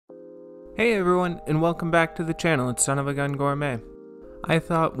Hey everyone, and welcome back to the channel. It's Son of a Gun Gourmet. I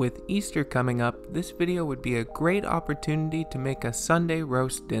thought with Easter coming up, this video would be a great opportunity to make a Sunday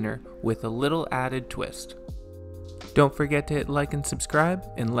roast dinner with a little added twist. Don't forget to hit like and subscribe,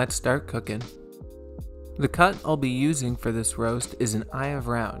 and let's start cooking. The cut I'll be using for this roast is an eye of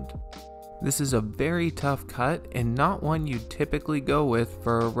round. This is a very tough cut and not one you'd typically go with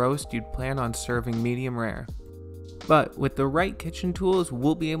for a roast you'd plan on serving medium rare. But with the right kitchen tools,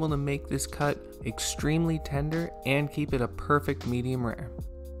 we'll be able to make this cut extremely tender and keep it a perfect medium rare.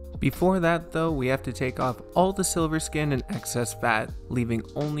 Before that though, we have to take off all the silver skin and excess fat, leaving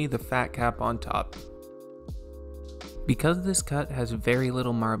only the fat cap on top. Because this cut has very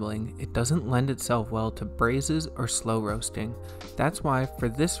little marbling, it doesn't lend itself well to braises or slow roasting. That's why for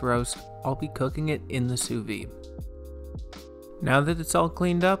this roast, I'll be cooking it in the sous vide. Now that it's all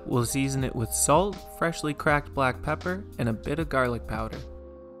cleaned up, we'll season it with salt, freshly cracked black pepper, and a bit of garlic powder.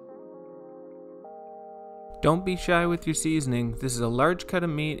 Don't be shy with your seasoning. This is a large cut of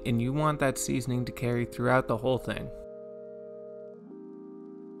meat and you want that seasoning to carry throughout the whole thing.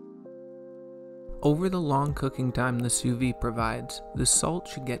 Over the long cooking time the sous vide provides, the salt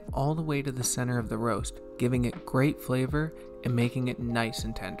should get all the way to the center of the roast, giving it great flavor and making it nice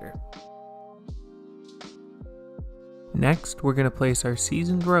and tender. Next, we're going to place our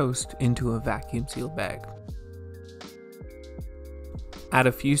seasoned roast into a vacuum sealed bag. Add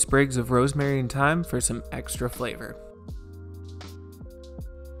a few sprigs of rosemary and thyme for some extra flavor.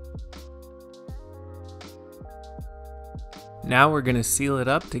 Now we're going to seal it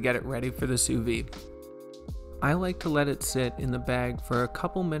up to get it ready for the sous vide. I like to let it sit in the bag for a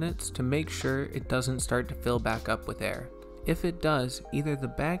couple minutes to make sure it doesn't start to fill back up with air. If it does, either the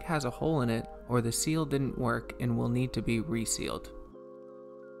bag has a hole in it or the seal didn't work and will need to be resealed.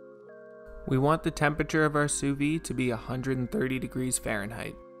 We want the temperature of our sous vide to be 130 degrees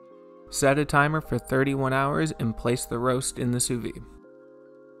Fahrenheit. Set a timer for 31 hours and place the roast in the sous vide.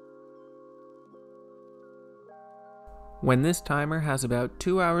 When this timer has about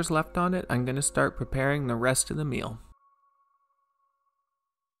 2 hours left on it, I'm going to start preparing the rest of the meal.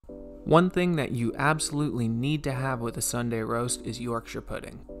 One thing that you absolutely need to have with a Sunday roast is Yorkshire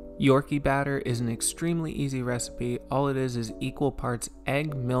pudding. Yorkie batter is an extremely easy recipe. All it is equal parts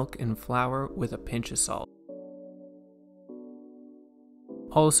egg, milk, and flour with a pinch of salt.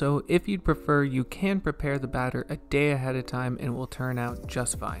 Also, if you'd prefer, you can prepare the batter a day ahead of time and it will turn out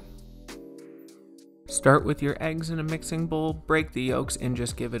just fine. Start with your eggs in a mixing bowl, break the yolks, and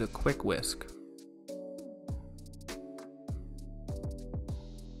just give it a quick whisk.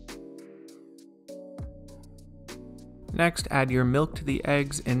 Next, add your milk to the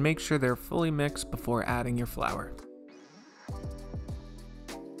eggs and make sure they're fully mixed before adding your flour.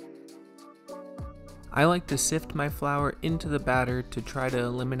 I like to sift my flour into the batter to try to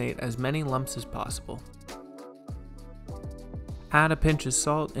eliminate as many lumps as possible. Add a pinch of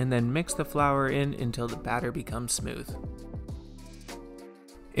salt and then mix the flour in until the batter becomes smooth.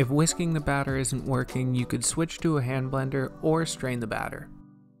 If whisking the batter isn't working, you could switch to a hand blender or strain the batter.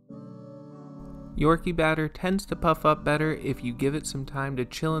 Yorkie batter tends to puff up better if you give it some time to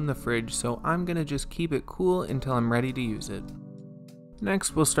chill in the fridge, so I'm going to just keep it cool until I'm ready to use it.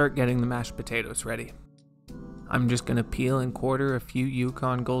 Next, we'll start getting the mashed potatoes ready. I'm just going to peel and quarter a few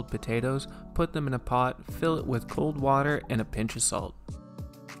Yukon Gold potatoes, put them in a pot, fill it with cold water and a pinch of salt.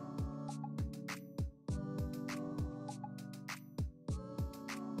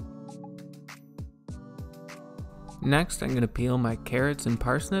 Next, I'm going to peel my carrots and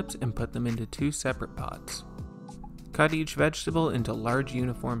parsnips and put them into 2 separate pots. Cut each vegetable into large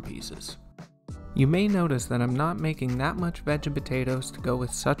uniform pieces. You may notice that I'm not making that much veg and potatoes to go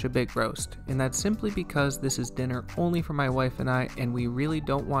with such a big roast, and that's simply because this is dinner only for my wife and I, and we really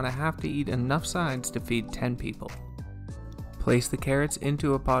don't want to have to eat enough sides to feed 10 people. Place the carrots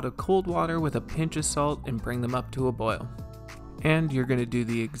into a pot of cold water with a pinch of salt and bring them up to a boil. And you're going to do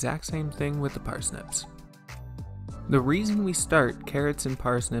the exact same thing with the parsnips. The reason we start carrots and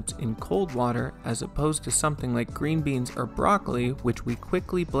parsnips in cold water as opposed to something like green beans or broccoli, which we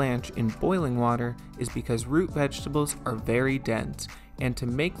quickly blanch in boiling water, is because root vegetables are very dense, and to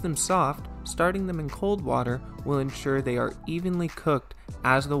make them soft, starting them in cold water will ensure they are evenly cooked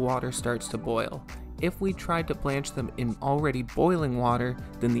as the water starts to boil. If we tried to blanch them in already boiling water,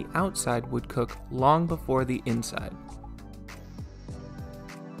 then the outside would cook long before the inside.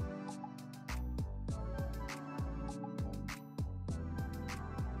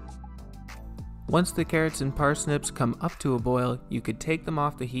 Once the carrots and parsnips come up to a boil, you could take them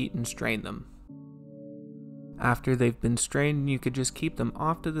off the heat and strain them. After they've been strained, you could just keep them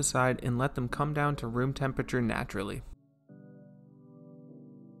off to the side and let them come down to room temperature naturally.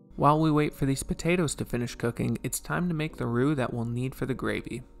 While we wait for these potatoes to finish cooking, it's time to make the roux that we'll need for the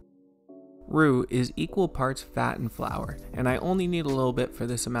gravy. Roux is equal parts fat and flour, and I only need a little bit for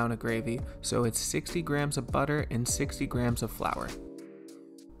this amount of gravy, so it's 60 grams of butter and 60 grams of flour.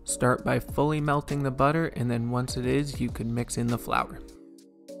 Start by fully melting the butter, and then once it is, you can mix in the flour.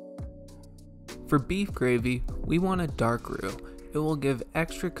 For beef gravy, we want a dark roux. It will give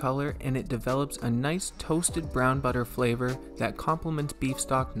extra color and it develops a nice toasted brown butter flavor that complements beef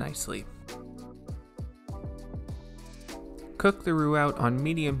stock nicely. Cook the roux out on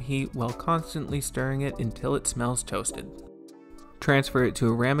medium heat while constantly stirring it until it smells toasted. Transfer it to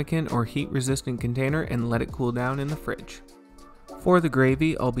a ramekin or heat-resistant container and let it cool down in the fridge. For the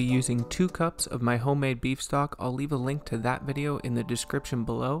gravy, I'll be using 2 cups of my homemade beef stock. I'll leave a link to that video in the description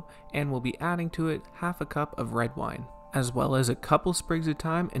below, and we'll be adding to it half a cup of red wine, as well as a couple sprigs of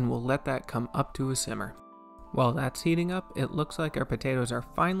thyme, and we'll let that come up to a simmer. While that's heating up, it looks like our potatoes are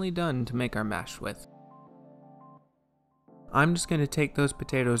finally done to make our mash with. I'm just going to take those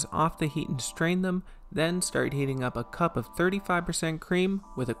potatoes off the heat and strain them, then start heating up a cup of 35% cream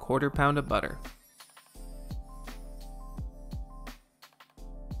with a 1/4 pound of butter.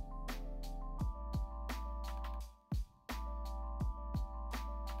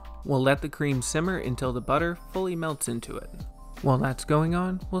 We'll let the cream simmer until the butter fully melts into it. While that's going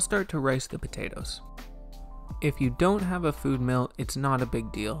on, we'll start to rice the potatoes. If you don't have a food mill, it's not a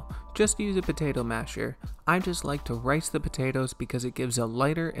big deal. Just use a potato masher. I just like to rice the potatoes because it gives a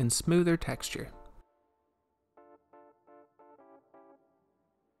lighter and smoother texture.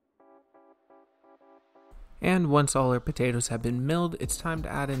 And once all our potatoes have been milled, it's time to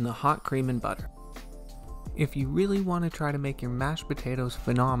add in the hot cream and butter. If you really want to try to make your mashed potatoes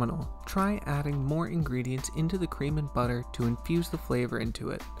phenomenal, try adding more ingredients into the cream and butter to infuse the flavor into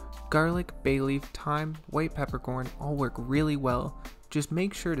it. Garlic, bay leaf, thyme, white peppercorn all work really well. Just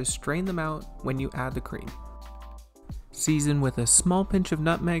make sure to strain them out when you add the cream. Season with a small pinch of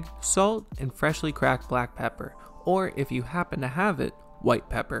nutmeg, salt, and freshly cracked black pepper, or if you happen to have it, white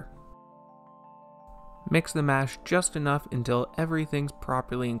pepper. Mix the mash just enough until everything's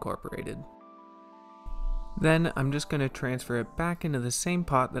properly incorporated. Then I'm just going to transfer it back into the same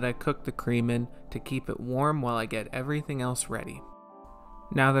pot that I cooked the cream in to keep it warm while I get everything else ready.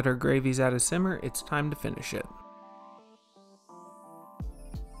 Now that our gravy's at a simmer, it's time to finish it.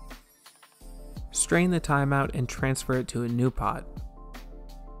 Strain the thyme out and transfer it to a new pot.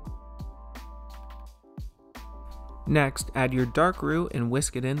 Next, add your dark roux and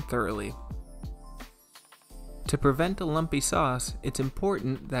whisk it in thoroughly. To prevent a lumpy sauce, it's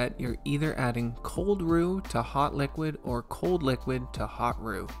important that you're either adding cold roux to hot liquid or cold liquid to hot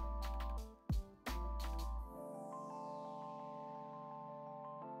roux.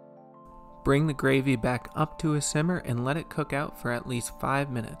 Bring the gravy back up to a simmer and let it cook out for at least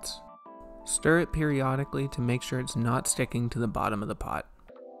 5 minutes. Stir it periodically to make sure it's not sticking to the bottom of the pot.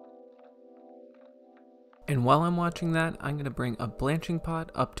 And while I'm watching that, I'm going to bring a blanching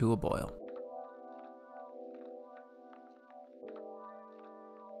pot up to a boil.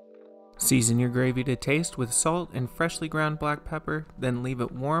 Season your gravy to taste with salt and freshly ground black pepper, then leave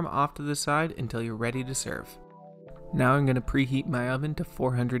it warm off to the side until you're ready to serve. Now I'm going to preheat my oven to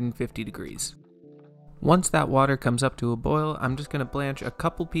 450 degrees. Once that water comes up to a boil, I'm just going to blanch a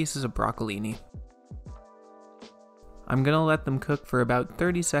couple pieces of broccolini. I'm going to let them cook for about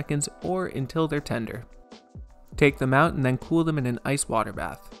 30 seconds or until they're tender. Take them out and then cool them in an ice water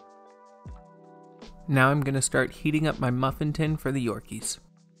bath. Now I'm going to start heating up my muffin tin for the Yorkies.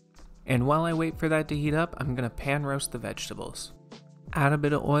 And while I wait for that to heat up, I'm going to pan roast the vegetables. Add a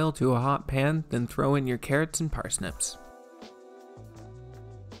bit of oil to a hot pan, then throw in your carrots and parsnips.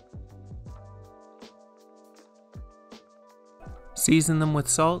 Season them with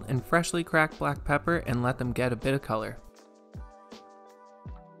salt and freshly cracked black pepper and let them get a bit of color.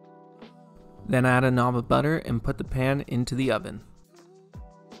 Then add a knob of butter and put the pan into the oven.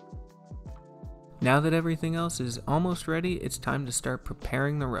 Now that everything else is almost ready, it's time to start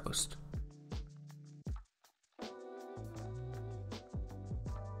preparing the roast.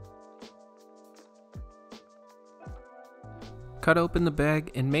 Cut open the bag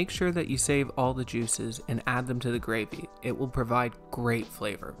and make sure that you save all the juices and add them to the gravy. It will provide great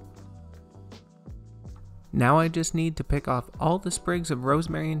flavor. Now I just need to pick off all the sprigs of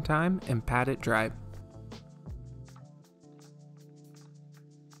rosemary and thyme and pat it dry.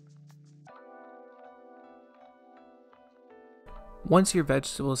 Once your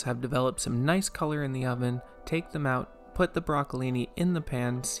vegetables have developed some nice color in the oven, take them out, put the broccolini in the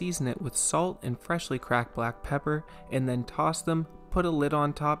pan, season it with salt and freshly cracked black pepper, and then toss them, put a lid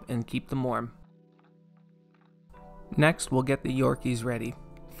on top, and keep them warm. Next, we'll get the Yorkies ready.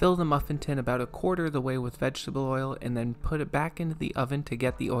 Fill the muffin tin about a quarter of the way with vegetable oil and then put it back into the oven to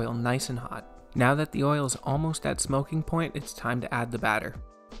get the oil nice and hot. Now that the oil is almost at smoking point, it's time to add the batter.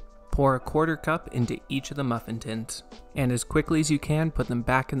 Pour a quarter cup into each of the muffin tins, and as quickly as you can, put them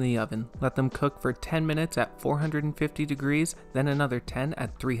back in the oven. Let them cook for 10 minutes at 450 degrees, then another 10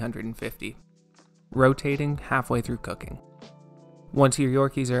 at 350, rotating halfway through cooking. Once your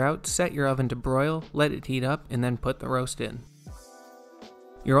Yorkies are out, set your oven to broil, let it heat up, and then put the roast in.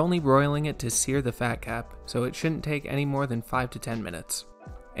 You're only broiling it to sear the fat cap, so it shouldn't take any more than 5 to 10 minutes.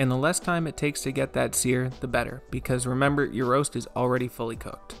 And the less time it takes to get that sear, the better, because remember, your roast is already fully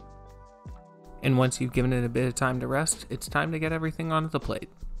cooked. And once you've given it a bit of time to rest, it's time to get everything onto the plate.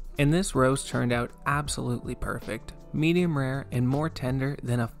 And this roast turned out absolutely perfect, medium rare and more tender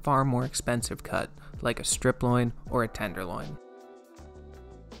than a far more expensive cut, like a striploin or a tenderloin.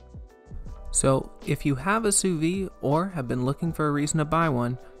 So if you have a sous vide or have been looking for a reason to buy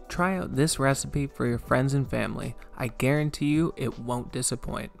one, try out this recipe for your friends and family. I guarantee you it won't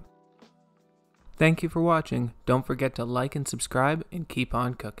disappoint. Thank you for watching. Don't forget to like and subscribe and keep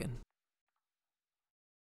on cooking.